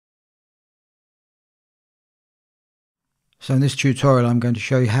So in this tutorial I'm going to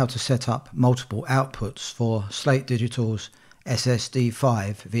show you how to set up multiple outputs for Slate Digital's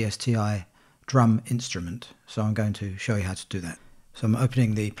SSD5 VSTi drum instrument. So I'm going to show you how to do that. So I'm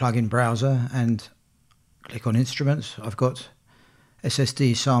opening the plugin browser and click on Instruments. I've got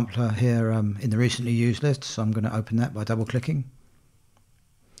SSD sampler here in the recently used list, so I'm going to open that by double clicking.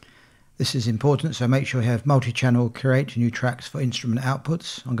 This is important, so make sure you have multi-channel create new tracks for instrument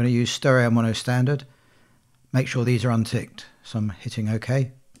outputs. I'm going to use stereo mono standard. Make sure these are unticked, so I'm hitting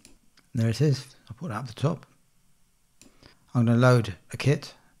OK. There it is. I'll put that up the top. I'm going to load a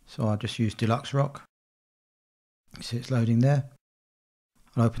kit, so I'll just use Deluxe Rock. You see it's loading there.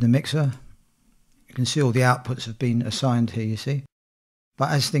 I'll open the mixer. You can see all the outputs have been assigned here, you see.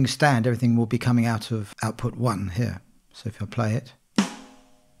 But as things stand, everything will be coming out of output 1 here. So if I play it.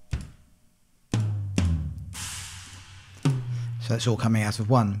 So it's all coming out of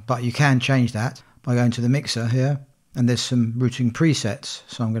 1. But you can change that by going to the mixer here, and there's some routing presets,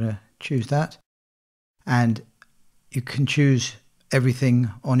 so I'm going to choose that, and you can choose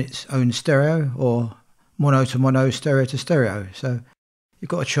everything on its own stereo or mono to mono, stereo to stereo, so you've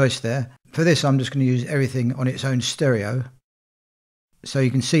got a choice there. For this I'm just going to use everything on its own stereo, so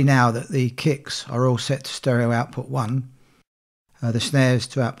you can see now that the kicks are all set to stereo output 1, the snares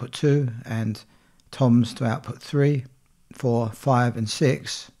to output 2, and toms to output 3, 4, 5 and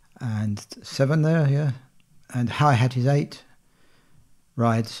 6, and 7 there, yeah, and hi-hat is 8,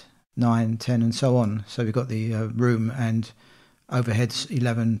 rides 9, 10 and so on. So we've got the room and overheads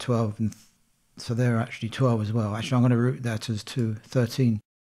 11, 12, and so they're actually 12 as well. Actually I'm going to route that as to 13.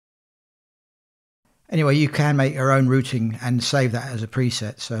 Anyway, you can make your own routing and save that as a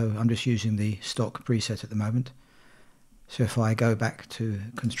preset, so I'm just using the stock preset at the moment. So if I go back to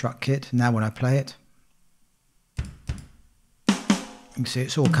construct kit, now when I play it, you can see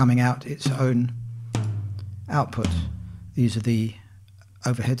it's all coming out its own output. These are the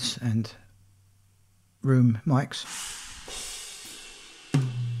overheads and room mics.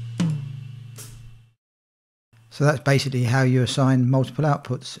 So that's basically how you assign multiple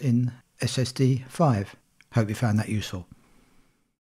outputs in SSD5. Hope you found that useful.